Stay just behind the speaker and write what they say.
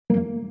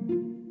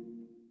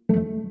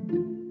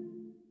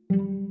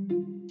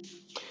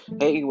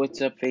Hey, what's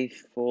up,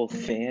 faithful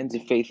fans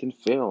of Faith and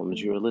Films?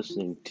 You're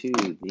listening to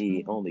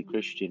the only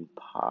Christian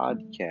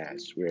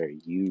podcast where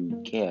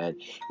you can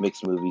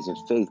mix movies and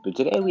faith. But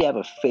today we have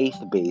a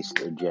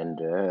faith-based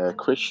agenda, a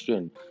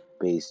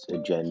Christian-based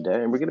agenda,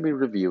 and we're going to be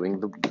reviewing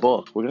the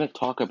book. We're going to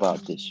talk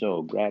about this,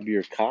 so grab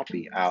your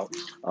copy out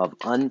of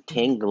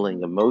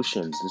Untangling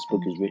Emotions. This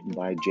book is written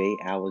by J.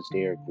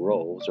 Alasdair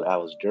Groves, or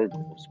Alasdair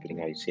Groves, depending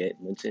how you say it,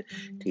 and Winston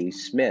T.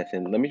 Smith.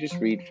 And let me just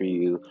read for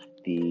you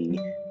the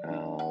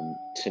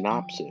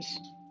synopsis.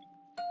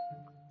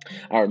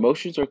 Our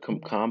emotions are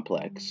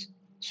complex.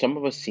 Some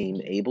of us seem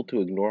able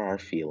to ignore our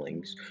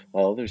feelings,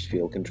 while others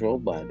feel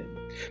controlled by them.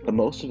 But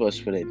most of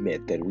us would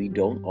admit that we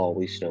don't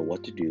always know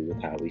what to do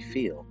with how we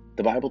feel.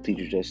 The Bible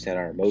teaches us that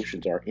our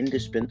emotions are an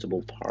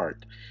indispensable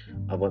part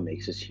of what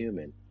makes us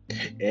human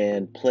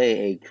and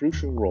play a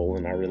crucial role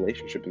in our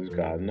relationship with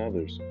God and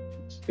others.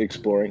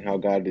 Exploring how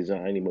God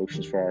designed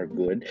emotions for our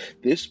good,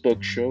 this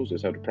book shows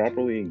us how to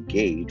properly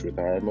engage with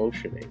our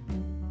emotions,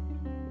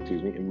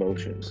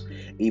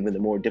 even the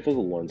more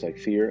difficult ones like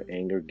fear,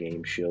 anger,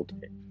 guilt,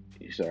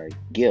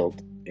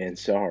 and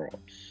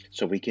sorrow,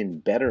 so we can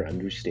better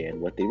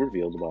understand what they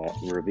reveal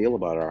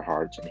about our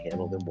hearts and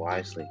handle them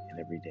wisely in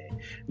everyday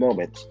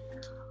moments.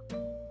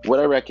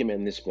 Would I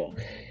recommend this book?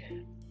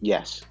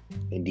 Yes,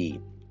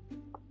 indeed.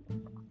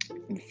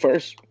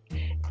 First,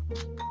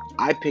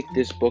 I picked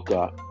this book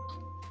up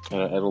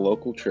at a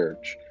local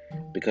church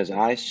because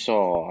I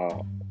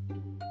saw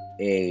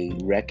a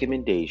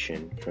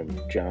recommendation from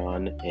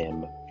John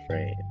M.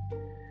 Frame.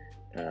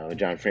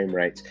 John Frame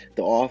writes,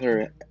 the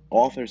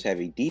authors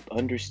have a deep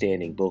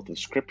understanding both of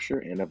Scripture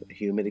and of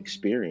human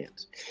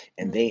experience,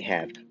 and they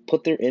have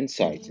put their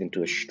insights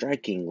into a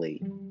strikingly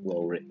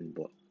well-written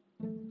book,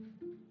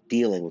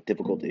 dealing with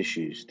difficult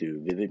issues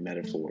through vivid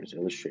metaphors,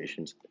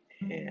 illustrations,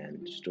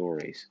 and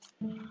stories.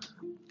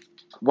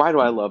 Why do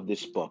I love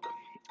this book?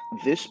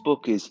 This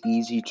book is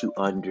easy to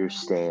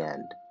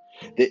understand.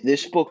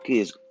 This book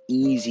is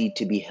easy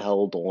to be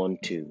held on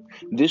to.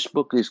 This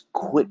book is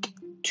quick,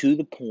 to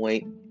the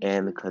point,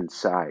 and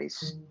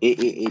concise.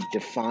 It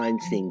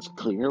defines things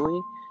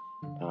clearly,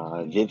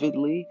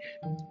 vividly,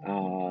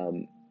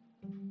 um,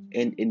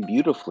 and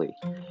beautifully.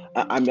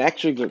 I'm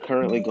actually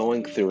currently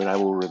going through, and I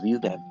will review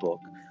that book,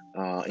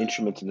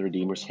 Instruments in the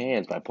Redeemer's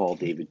Hands by Paul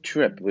David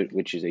Tripp,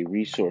 which is a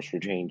resource for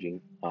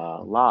changing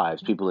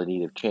lives, people in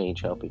need of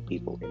change, helping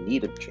people in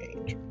need of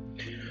change.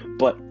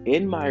 But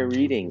in my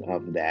reading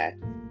of that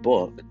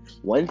book,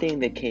 one thing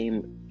that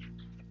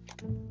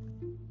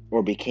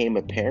became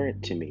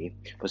apparent to me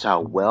was how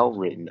well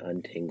written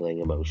Untangling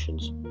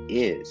Emotions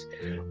is.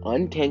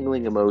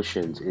 Untangling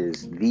Emotions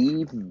is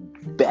the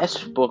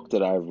best book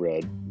that I've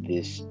read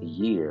this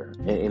year,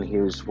 and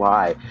here's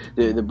why.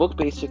 The book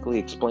basically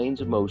explains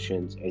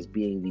emotions as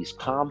being these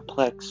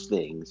complex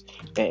things,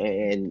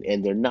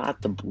 and they're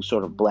not the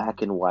sort of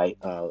black and white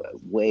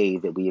way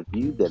that we have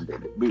viewed them.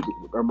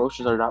 Our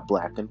emotions are not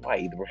black and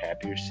white, either we're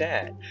happy or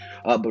sad,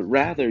 but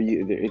rather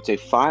it's a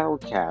file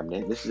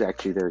cabinet. This is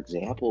actually their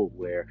example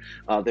where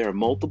there are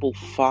multiple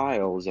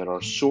files that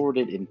are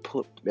sorted and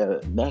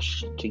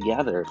meshed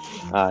together,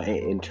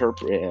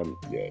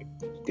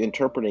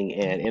 interpreting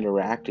and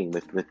interacting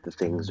with the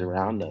things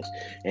around us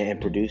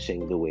and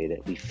producing the way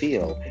that we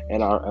feel.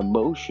 And our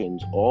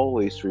emotions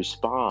always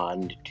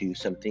respond to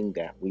something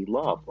that we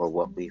love or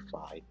what we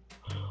find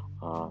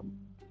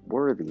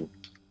worthy.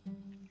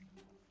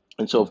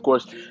 And so, of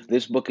course,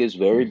 this book is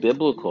very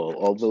biblical,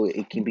 although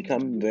it can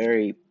become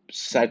very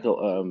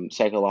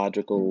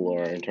psychological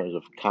or in terms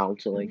of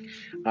counseling.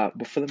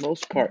 But for the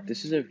most part,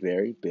 this is a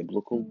very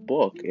biblical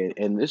book.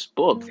 And this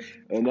book,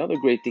 another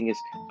great thing is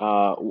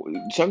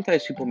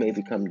sometimes people may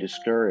become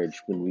discouraged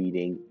when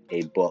reading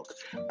a book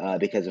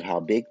because of how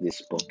big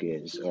this book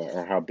is,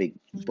 or how big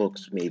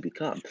books may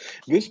become.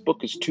 This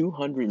book is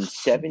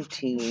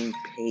 217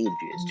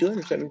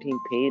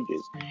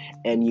 pages,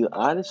 and you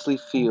honestly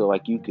feel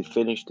like you could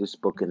finish this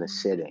book in a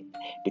sitting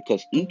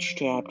because each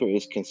chapter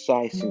is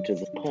concise and to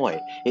the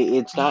point.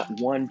 It's not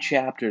one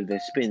chapter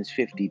that spends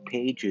 50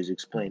 pages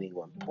explaining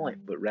one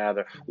point, but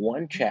rather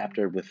one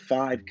chapter with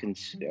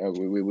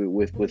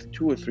with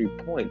 2 or 3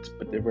 points,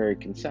 but they're very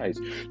concise.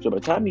 So by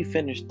the time you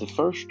finish the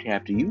first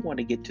chapter, you want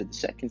to get to the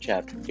second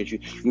chapter because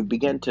you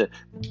begin to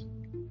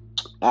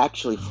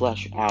actually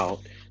flesh out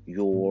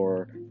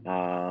your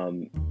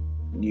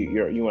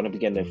you want to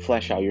begin to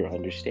flesh out your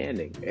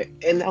understanding.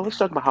 And now let's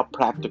talk about how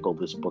practical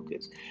this book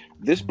is.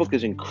 This book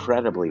is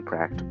incredibly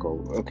practical.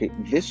 Okay,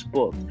 this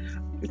book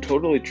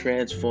totally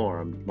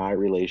transformed my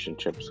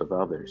relationships with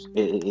others.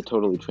 It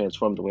totally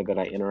transformed the way that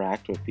I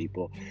interact with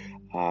people,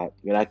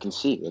 and I can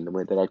see in the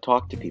way that I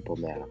talk to people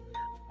now.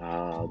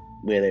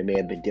 Where there may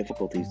have been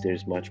difficulties,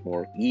 there's much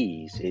more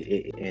ease,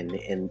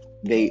 and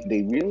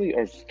they really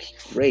are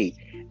great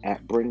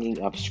at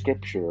bringing up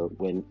scripture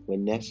when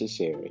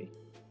necessary.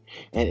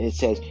 And it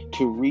says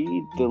to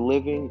read the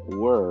living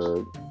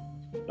word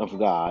of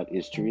God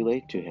is to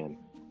relate to him.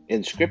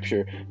 In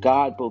scripture,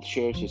 God both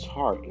shares his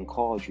heart and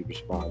calls you to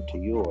respond to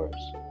yours.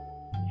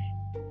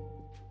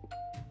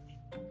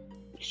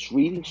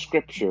 reading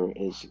scripture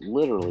is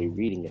literally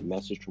reading a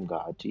message from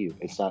God to you.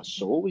 It's not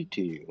solely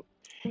to you,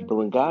 but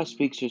when God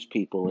speaks to his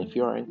people, if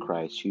you are in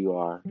Christ, you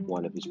are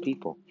one of his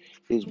people.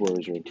 His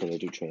words are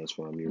intended to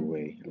transform your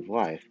way of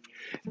life.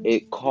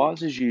 It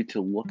causes you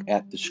to look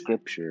at the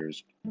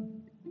scriptures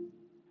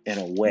in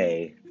a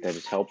way that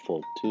is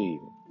helpful to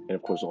you. And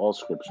of course, all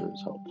scripture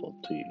is helpful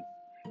to you.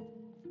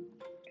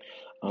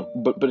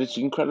 But it's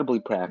incredibly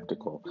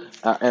practical.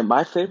 And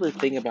my favorite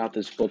thing about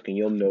this book, and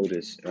you'll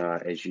notice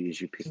as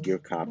you pick your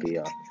copy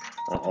up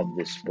of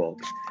this book,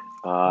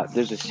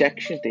 there's a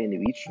section at the end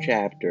of each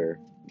chapter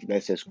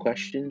that says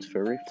questions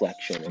for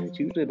reflection, and it's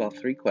usually about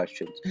 3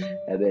 questions,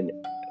 and then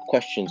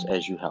questions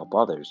as you help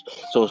others.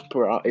 So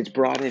it's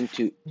brought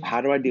into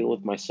how do I deal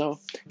with myself?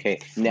 Okay,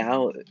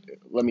 now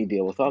let me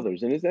deal with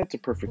others, and that's a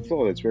perfect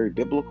flow. That's very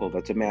biblical.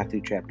 That's a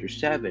Matthew chapter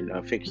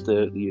 7. Fix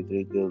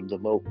the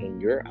mote in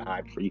your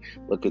eye for you.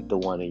 Look at the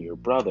one in your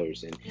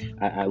brother's, and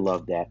I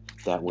love that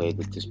way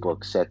that this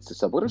book sets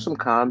this up. What are some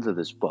cons of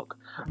this book?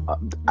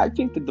 I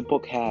think that the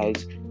book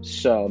has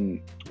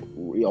some,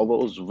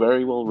 although it's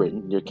very well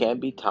written, there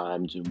can be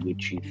times in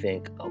which you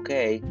think,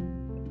 okay,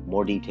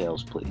 more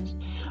details, please.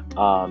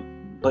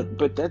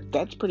 But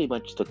that's pretty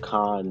much the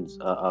cons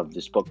of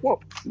this book.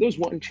 Well, there's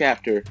one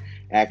chapter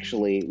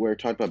actually where it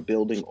talked about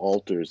building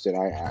altars that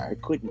I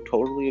couldn't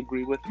totally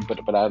agree with,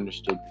 but I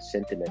understood the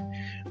sentiment.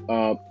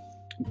 Uh,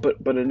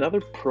 but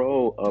another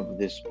pro of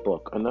this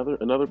book,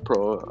 another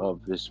pro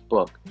of this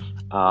book,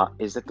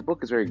 is that the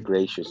book is very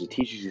gracious. It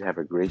teaches you to have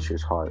a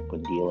gracious heart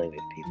when dealing with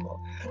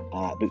people,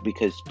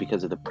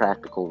 because of the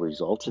practical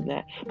results in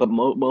that. But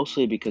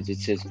mostly because it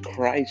says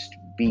Christ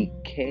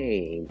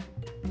became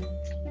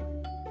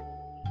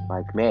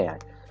like man,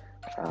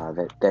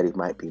 that he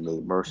might be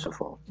made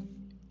merciful.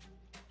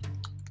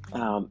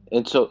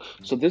 And so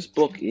this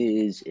book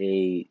is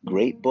a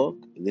great book.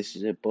 This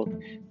is a book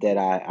that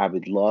I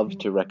would love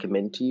to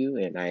recommend to you,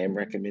 and I am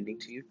recommending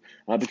to you,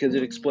 because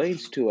it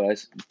explains to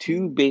us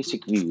 2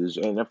 basic views.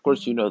 And of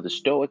course, the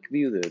Stoic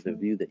view, the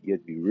view that you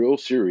have to be real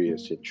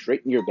serious and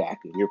straighten your back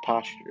and your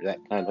posture, that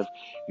kind of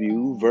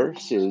view,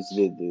 versus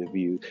the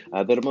view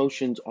that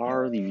emotions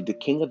are the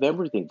king of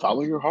everything.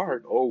 Follow your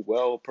heart. Oh,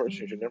 well, a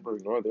person should never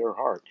ignore their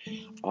heart.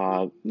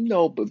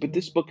 No, but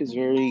this book is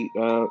very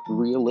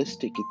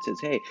realistic. It says,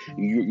 hey,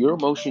 your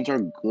emotions are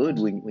good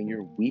when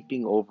you're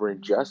weeping over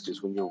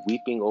injustice, when you're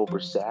weeping over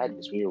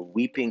sadness, when you're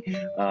weeping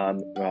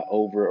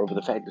over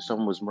the fact that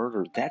someone was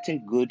murdered. That's a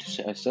good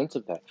sense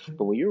of that.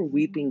 But when you're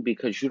weeping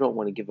because you don't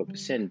want to give up a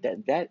sin,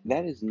 that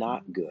is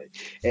not good.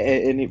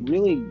 And it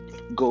really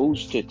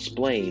goes to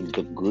explain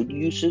the good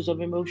uses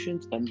of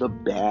emotions and the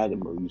bad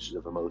uses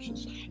of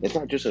emotions. It's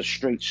not just a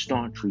straight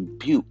staunch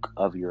rebuke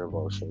of your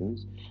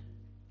emotions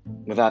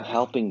without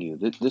helping you.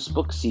 This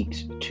book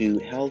seeks to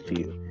help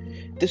you.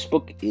 This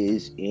book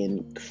is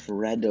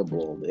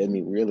incredible. I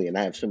mean, really, and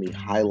I have so many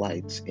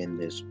highlights in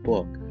this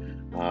book.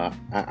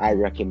 I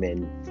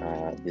recommend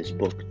this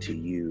book to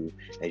you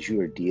as you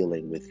are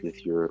dealing with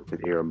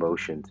your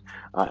emotions.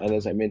 And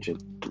as I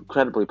mentioned,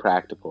 incredibly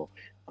practical.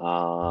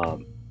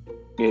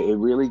 It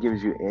really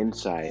gives you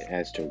insight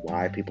as to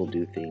why people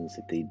do things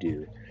that they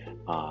do.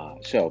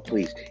 So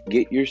please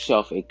get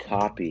yourself a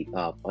copy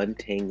of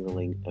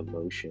Untangling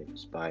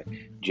Emotions by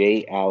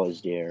J.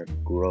 Alasdair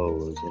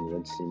Groves and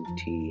Winston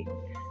T.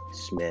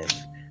 Smith.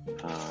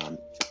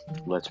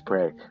 Let's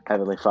pray.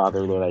 Heavenly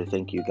Father, Lord, I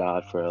thank you,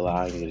 God, for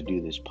allowing me to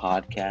do this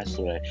podcast.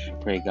 Lord, I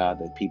pray, God,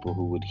 that people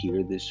who would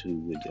hear this, who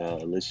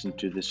would listen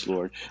to this,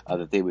 Lord,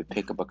 that they would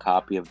pick up a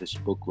copy of this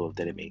book, Lord,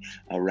 that it may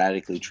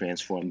radically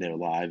transform their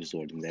lives,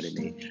 Lord, and that it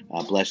may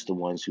bless the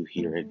ones who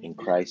hear it. In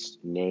Christ's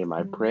name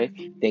I pray.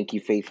 Thank you,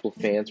 faithful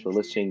fans, for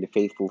listening to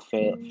Faith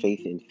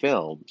in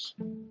Films.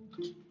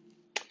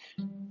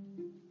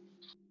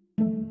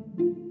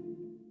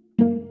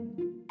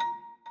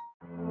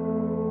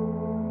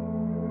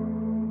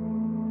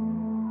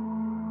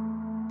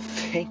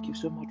 Thank you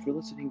so much for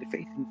listening to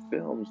Faith in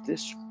Films.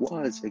 This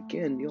was,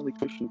 again, the only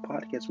Christian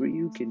podcast where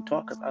you can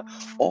talk about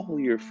all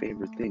your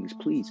favorite things.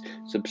 Please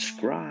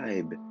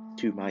subscribe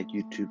to my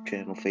YouTube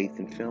channel, Faith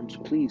in Films.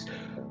 Please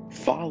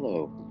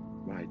follow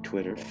my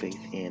Twitter,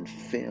 Faith and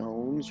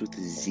Films with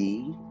a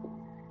Z.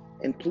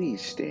 And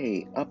please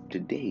stay up to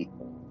date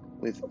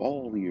with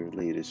all your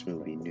latest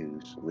movie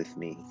news with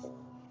me.